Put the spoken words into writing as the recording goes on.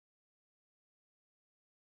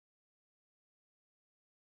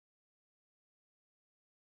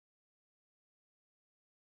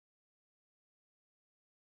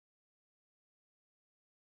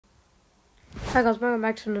Hi guys, welcome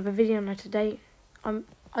back to another video. Now today, I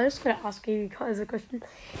just gotta ask you guys a question.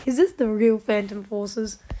 Is this the real Phantom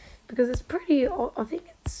Forces? Because it's pretty. I think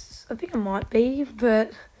it might be,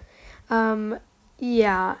 but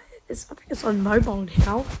yeah, I think it's on mobile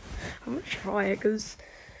now. I'm gonna try it because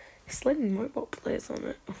it's letting mobile players on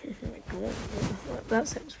it. Oh my god, that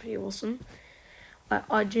sounds pretty awesome.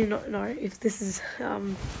 I do not know if this is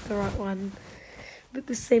the right one, but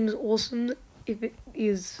this seems awesome. If it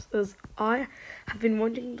is, as I have been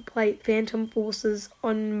wanting to play Phantom Forces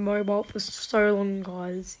on mobile for so long,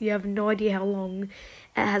 guys. You have no idea how long it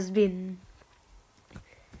has been.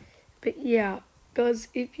 But yeah, guys,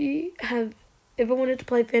 if you have ever wanted to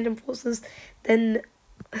play Phantom Forces, then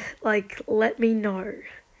like let me know.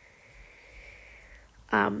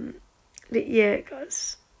 But yeah,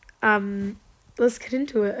 guys, let's get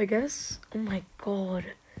into it, I guess. Oh my god.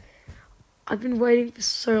 I've been waiting for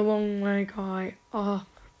so long, my guy. Oh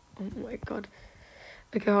my god.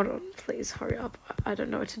 Okay, hold on. Please hurry up. I don't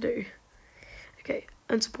know what to do. Okay,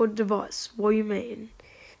 unsupported device. What do you mean?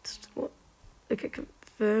 What? Okay,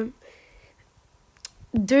 confirm.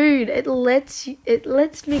 Dude, it lets me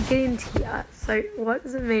get into here. So what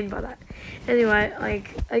does it mean by that? Anyway,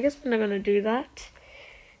 like I guess we're not gonna do that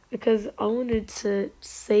because I wanted to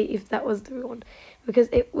see if that was the real one. Because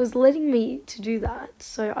it was letting me to do that,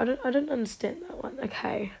 so I don't understand that one.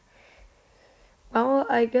 Okay. Well,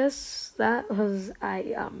 I guess that was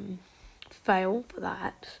a fail for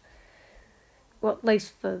that. Well, at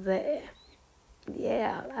least for there.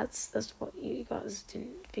 Yeah, that's what you guys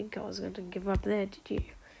didn't think I was going to give up there, did you?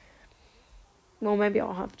 Well, maybe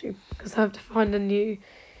I'll have to, because I have to find a new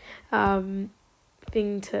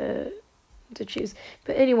thing to choose.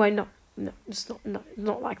 But anyway, no, it's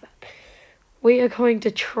not like that. We are going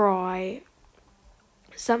to try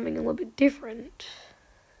something a little bit different.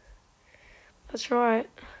 That's right.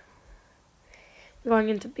 We're going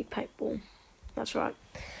into big paintball. That's right.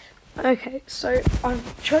 Okay, so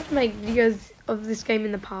I've tried to make videos of this game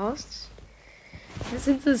in the past. And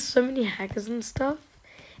since there's so many hackers and stuff,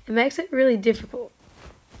 it makes it really difficult.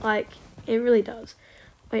 Like, it really does.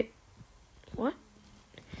 Wait, what?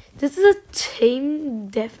 This is a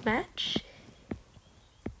team deathmatch?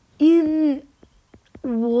 In...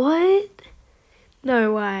 what?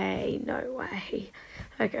 No way.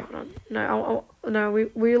 Okay, hold on. No,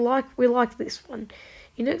 we like this one.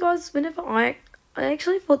 You know, guys, whenever I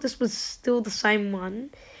actually thought this was still the same one.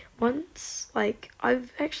 Once, like,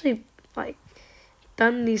 I've actually, like,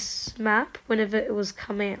 done this map whenever it was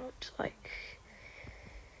come out. Like,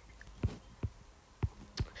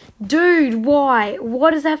 dude, why?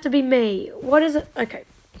 Why does it have to be me? What is it? Okay.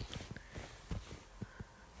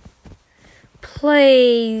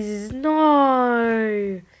 Please,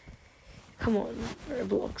 no. Come on,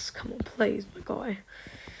 Roblox. Come on, please, my guy.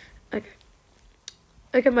 Okay.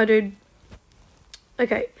 Okay, my dude.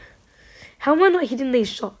 Okay. How am I not hitting these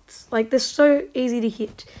shots? Like, they're so easy to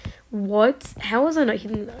hit. What? How was I not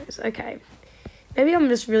hitting those? Okay. Maybe I'm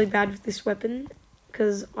just really bad with this weapon,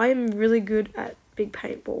 because I am really good at big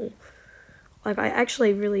paintball. Like, I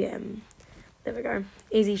actually really am. There we go.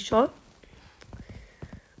 Easy shot.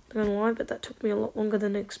 Not gonna lie, but that took me a lot longer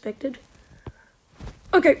than expected.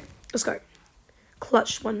 Okay, let's go.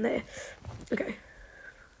 Clutched one there. Okay.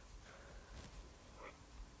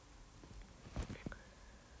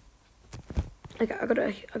 Okay, I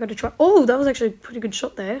gotta try. Oh, that was actually a pretty good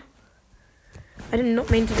shot there. I did not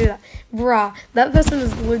mean to do that. Bruh, that person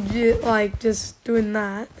is legit, like, just doing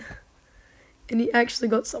that. And he actually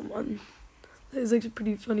got someone. That is actually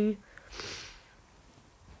pretty funny.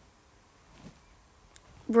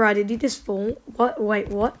 Bruh, did he just fall? What? Wait,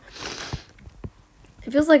 what?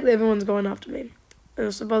 It feels like everyone's going after me. And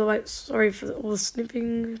also, by the way, sorry for all the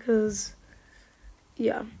snipping, because,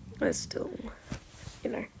 yeah, I still, you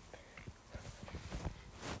know.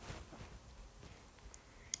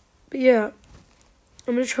 But yeah,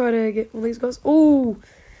 I'm going to try to get all these guys. Oh,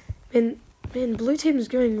 man, blue team is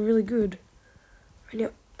going really good right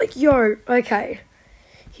now. Like, yo, okay.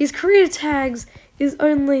 His career tags is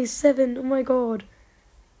only 7. Oh my god.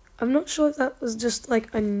 I'm not sure if that was just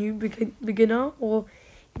like a new beginner or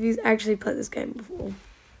if he's actually played this game before.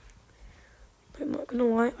 I'm not gonna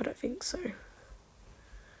lie, I don't think so.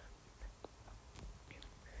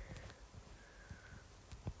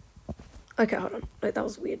 Okay, hold on. Wait, that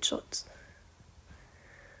was weird shots.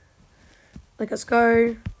 Like, let's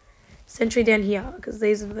go. Sentry down here, because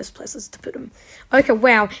these are the best places to put them. Okay,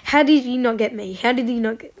 wow. How did he not get me? How did he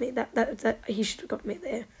not get me? That he should have got me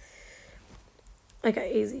there.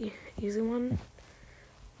 Okay, easy one.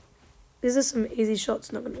 These are some easy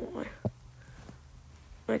shots, not gonna lie. Okay. Okay, hold on. Wait,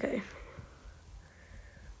 that was weird shots. Like, let's go. Sentry down here, because these are the best places to put them. Okay, wow. How did he not get me? That he should have got me there. Okay, easy one. These are some easy shots, not gonna lie. Okay. These are some easy shots, not gonna lie.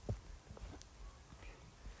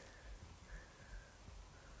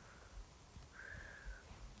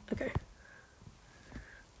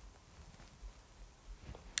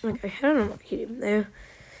 Okay, how did I not hit him there?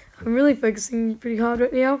 I'm really focusing pretty hard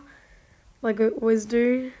right now, like I always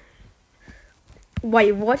do.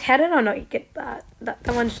 Wait, what? How did I not get that? That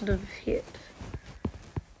one should have hit.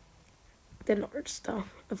 They're not register,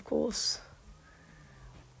 of course.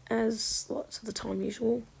 As lots of the time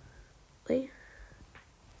usually.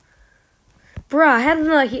 Bruh, how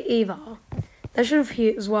did I hit either? That should have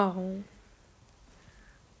hit as well.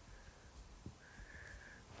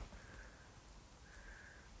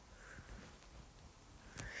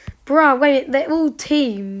 Bruh, wait, they're all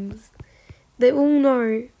teams. They all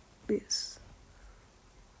know this.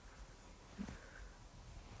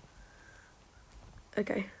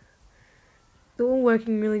 Okay. They're all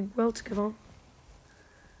working really well together.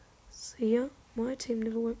 See ya? My team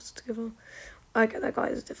never works together. Okay, that guy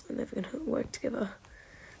is definitely never going to work together.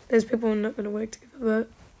 Those people are not going to work together,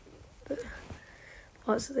 but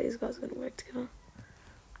lots of these guys are going to work together.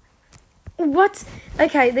 What?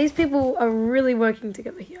 Okay, these people are really working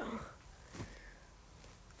together here.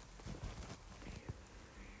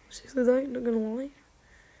 Seriously though, not going to lie.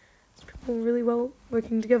 These people are really well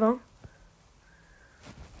working together.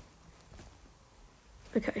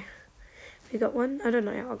 Okay, we got one. I don't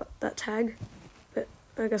know how I got that tag, but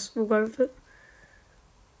I guess we'll go with it.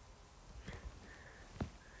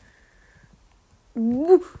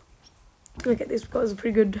 Woo. Okay, these guys are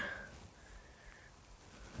pretty good.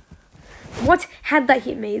 What? Had that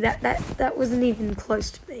hit me? That wasn't even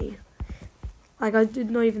close to me. Like, I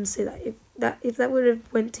did not even see that. If that would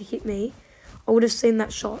have went to hit me, I would have seen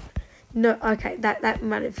that shot. No, okay, that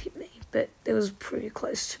might have hit me, but it was pretty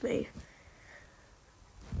close to me.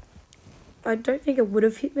 I don't think it would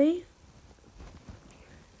have hit me.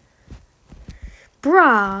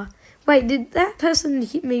 Bruh. Wait, did that person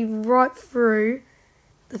hit me right through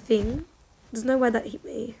the thing? There's no way that hit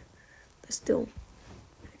me. They're still.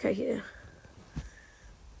 Okay, here.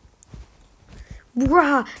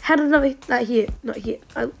 Bruh. How did that hit? Not hit.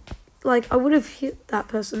 I would have hit that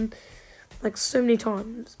person like so many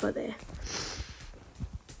times by there.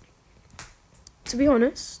 To be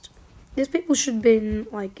honest, these people should have been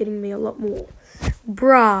like getting me a lot more.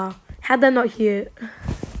 Bruh. How'd that not hit?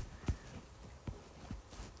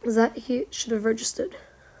 Was that hit? Should have registered.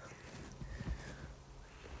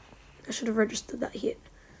 I should have registered that hit.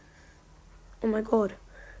 Oh my god.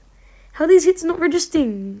 How are these hits not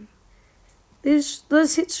registering?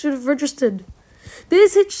 Those hits should have registered.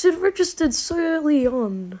 These hits should have registered so early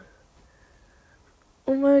on.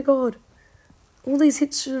 Oh my god. All these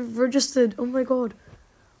hits should have registered. Oh my god.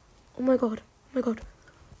 Oh my god. Oh my god.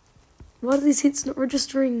 Why are these hits not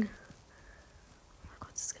registering? Oh my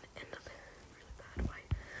god, this is going to end up in a really bad way.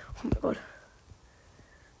 Oh my god.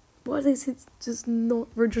 Why are these hits just not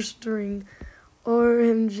registering?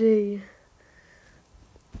 OMG.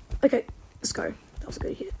 Okay, let's go. That was a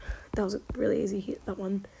good hit. That was a really easy hit, that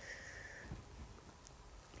one.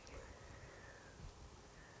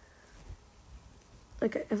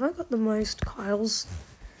 Okay, have I got the most Kyles?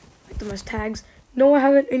 Like the most tags? No, I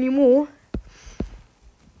haven't anymore.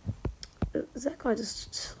 Is that guy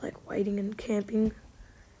just like waiting and camping?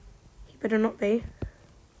 He better not be.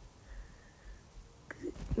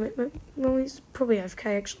 Well, he's probably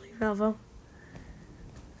AFK actually, Valva.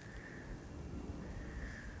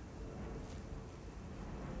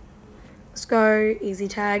 Let's go, easy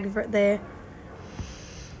tag right there.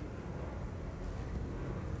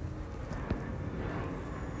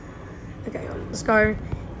 Okay, let's go,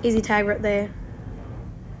 easy tag right there.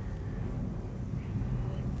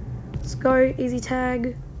 Let's go, easy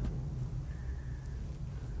tag.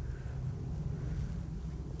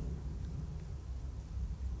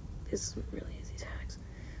 There's some really easy tags.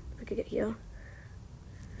 I could get here.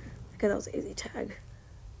 Okay, that was an easy tag.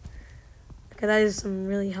 Okay, that is some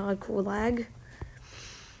really hardcore lag.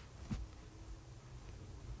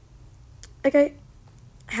 Okay,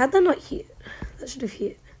 how'd that not hit? That should have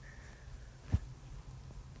hit.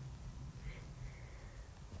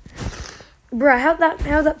 Bruh, how'd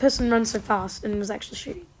that person run so fast and was actually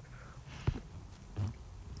shooting?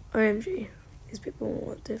 OMG. These people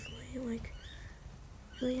are definitely like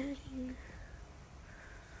really hacking.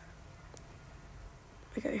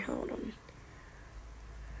 Okay, hold on.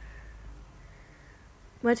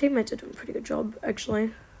 My teammates are doing a pretty good job,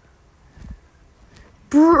 actually.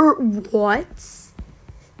 What?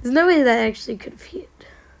 There's no way that actually could have hit.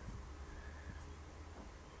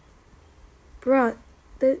 Bruh,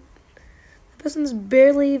 the person's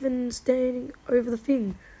barely even standing over the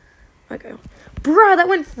thing. Okay. Bruh, that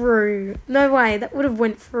went through. No way, that would have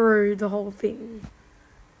went through the whole thing.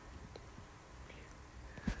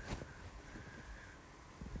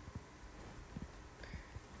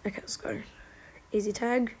 Okay, let's go. Easy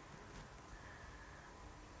tag.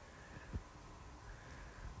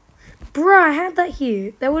 Bruh, I had that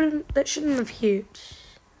hit. That shouldn't have hit.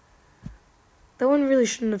 That one really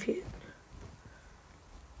shouldn't have hit.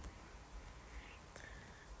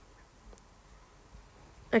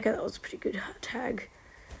 Okay, that was a pretty good tag.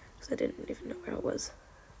 Because I didn't even know where I was.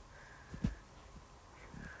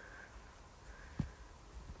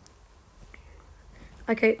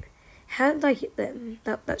 Okay, how did I hit them?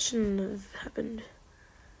 That shouldn't have happened.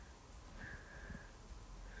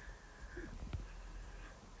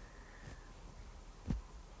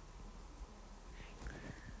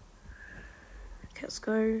 Okay, let's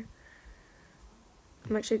go.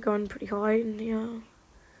 I'm actually going pretty high in here.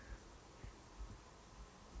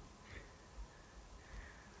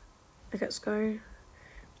 Okay, let's go.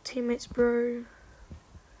 Teammates, bro.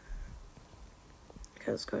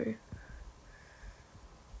 Okay, let's go.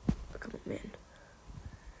 Oh, come on, man.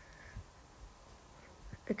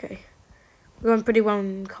 Okay. We're going pretty well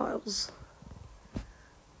in Kyle's.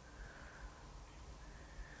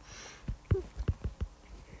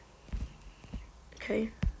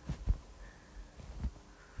 Okay.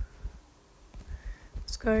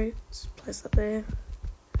 Let's go. Let's place that there.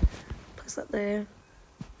 Place that there.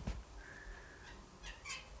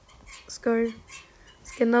 Let's go.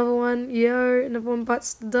 Let's get another one. Yo, another one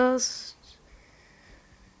bites the dust.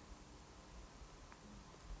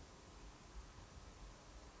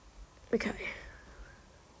 Okay.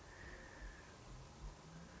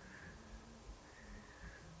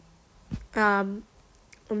 I'm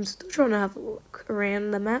still trying to have a look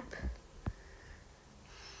around the map.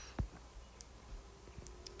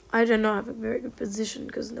 I do not have a very good position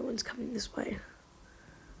because no one's coming this way.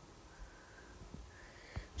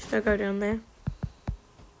 Should I go down there?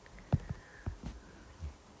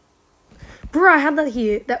 Bro, I had that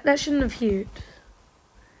hit. That shouldn't have hit.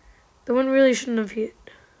 The one really shouldn't have hit.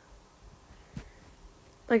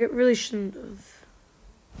 Like, it really shouldn't have.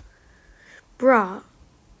 Bruh.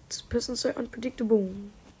 This person's so unpredictable.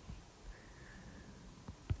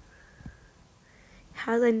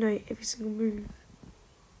 How do they know every single move?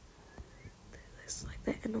 It's like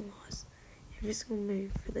they analyze every single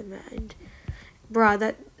move for their mind.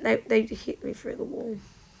 Bruh, they hit me through the wall.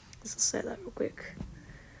 Let's just say that real quick.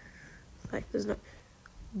 Like, there's no...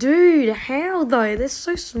 Dude, how though? They're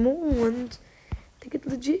so small and they could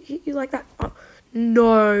legit hit you like that. Oh,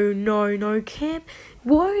 no. Camp.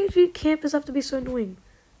 Why do campers have to be so annoying?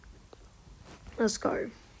 Let's go.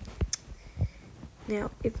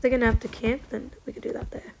 Now, if they're going to have to camp, then we could do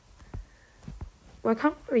that there. Well, I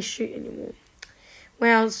can't really shoot anymore.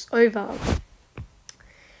 Wow, it's over.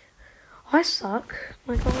 I suck.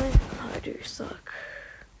 My guy. I do suck.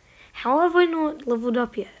 How have I not leveled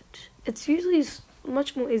up yet? It's usually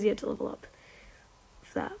much more easier to level up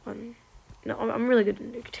for that one. No, I'm really good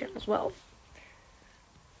in Nuketown as well.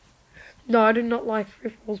 No, I do not like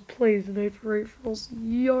free falls. Please, no free falls.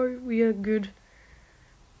 Yo, we are good.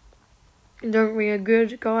 Don't we are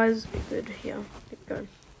good, guys? We're good here. Here we go.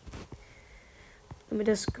 Let me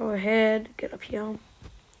just go ahead, get up here.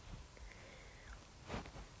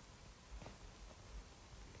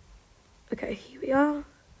 Okay, here we are.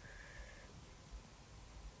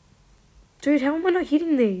 Dude, how am I not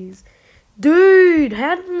hitting these? Dude,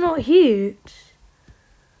 how did I not hit?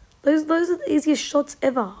 Those are the easiest shots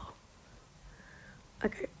ever.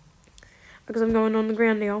 Okay. Because I'm going on the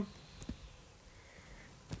ground now.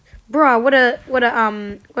 Bruh, what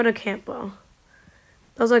a camper.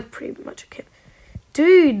 That was like pretty much a camp.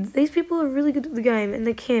 Dude, these people are really good at the game and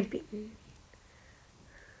they're camping.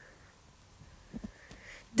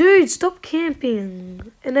 Dude, stop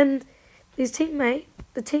camping. And then the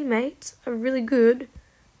teammates are really good.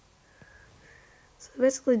 So they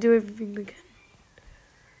basically do everything they can.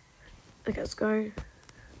 Okay, let's go.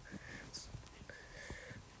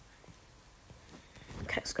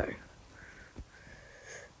 Okay, let's go.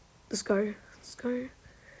 Let's go. Let's go.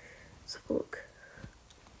 Let's have a look.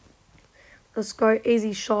 Let's go.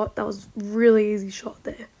 Easy shot. That was really easy shot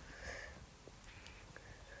there.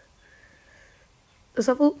 Let's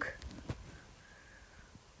have a look.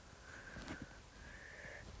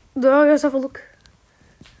 No, let's have a look.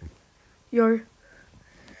 Yo.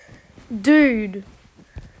 Dude.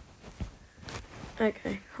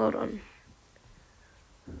 Okay, hold on.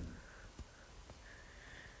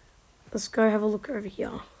 Let's go have a look over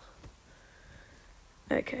here.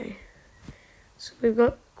 Okay. So we've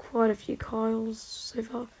got quite a few Kyles so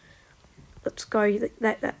far. Let's go.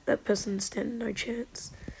 That person stand no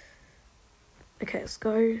chance. Okay, let's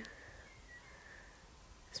go.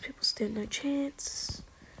 These people stand no chance.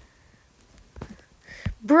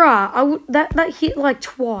 Bruh, that hit like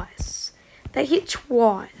twice. They hit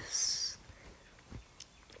twice.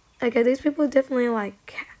 Okay, these people are definitely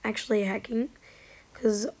like actually hacking.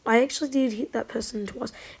 Because I actually did hit that person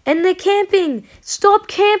twice. And they're camping! Stop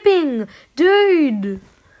camping! Dude!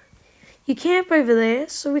 You camp over there,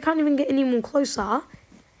 so we can't even get any more closer.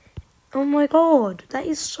 Oh my god, that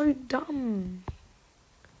is so dumb.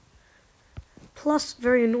 Plus,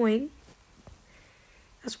 very annoying.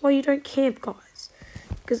 That's why you don't camp, guys.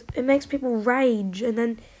 Because it makes people rage. And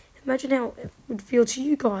then, imagine how it would feel to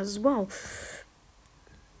you guys as well.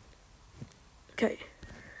 Okay.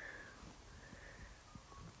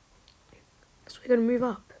 We're gonna move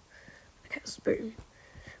up. Okay, let's boom.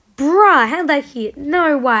 Bruh, how'd that hit?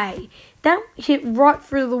 No way. That hit right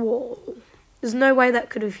through the wall. There's no way that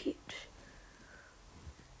could have hit.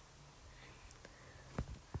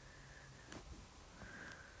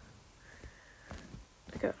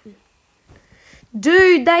 Okay.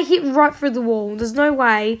 Dude, they hit right through the wall. There's no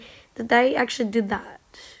way that they actually did that.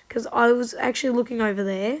 Because I was actually looking over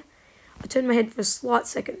there. I turned my head for a slight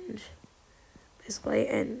second. Basically,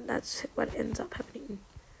 and that's what ends up happening.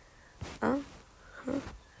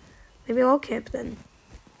 Maybe I'll camp then.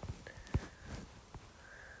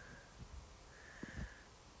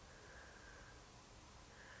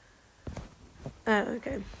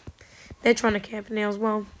 Okay. They're trying to camp now as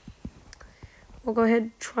well. Well, go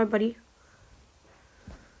ahead, try, buddy.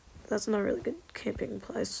 That's not a really good camping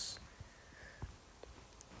place.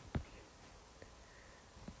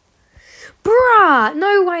 Bruh!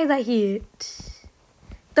 No way that hit.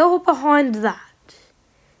 They were behind that.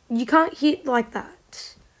 You can't hit like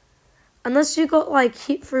that. Unless you got like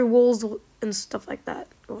hit through walls and stuff like that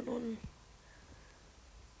going on.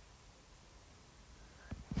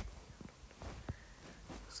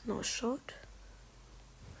 It's not a shot.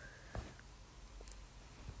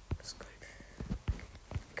 Let's go.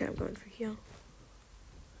 Okay, I'm going through here.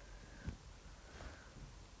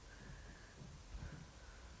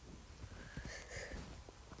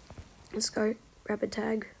 Let's go. Rapid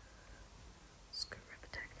tag. Let's go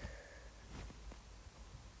rapid tag.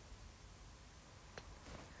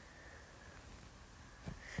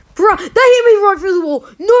 Bruh, they hit me right through the wall.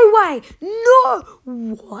 No way. No.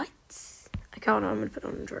 What? Okay, hold on. I'm going to put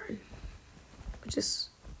on a drone. Which is...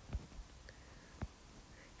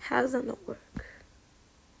 How does that not work?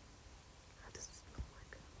 How does this not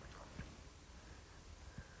work? Oh my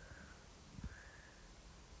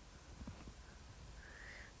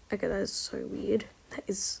god. Okay, that is so weird. That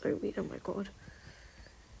is so weird, oh my god.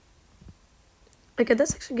 Okay,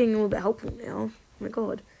 that's actually getting a little bit helpful now. Oh my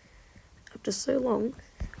god. After so long.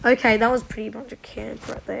 Okay, that was pretty much a camp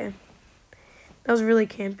right there. That was really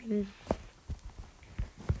camping.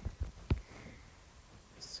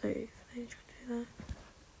 So, if I try to do that.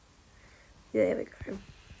 Yeah, there we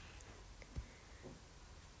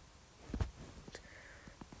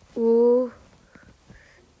go. Ooh.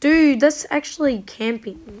 Dude, that's actually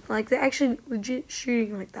camping. Like, they're actually legit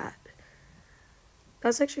shooting like that.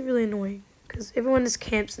 That's actually really annoying. Because everyone just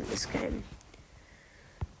camps in this game.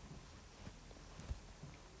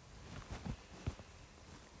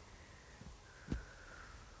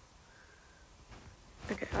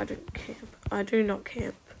 Okay, I don't camp. I do not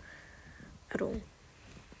camp. At all.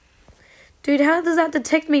 Dude, how does that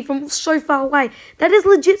detect me from so far away? That is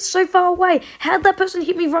legit so far away. How did that person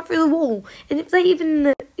hit me right through the wall? And if they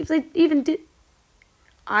even did...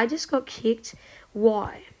 I just got kicked.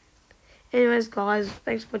 Why? Anyways, guys,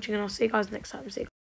 thanks for watching and I'll see you guys next time. See you guys.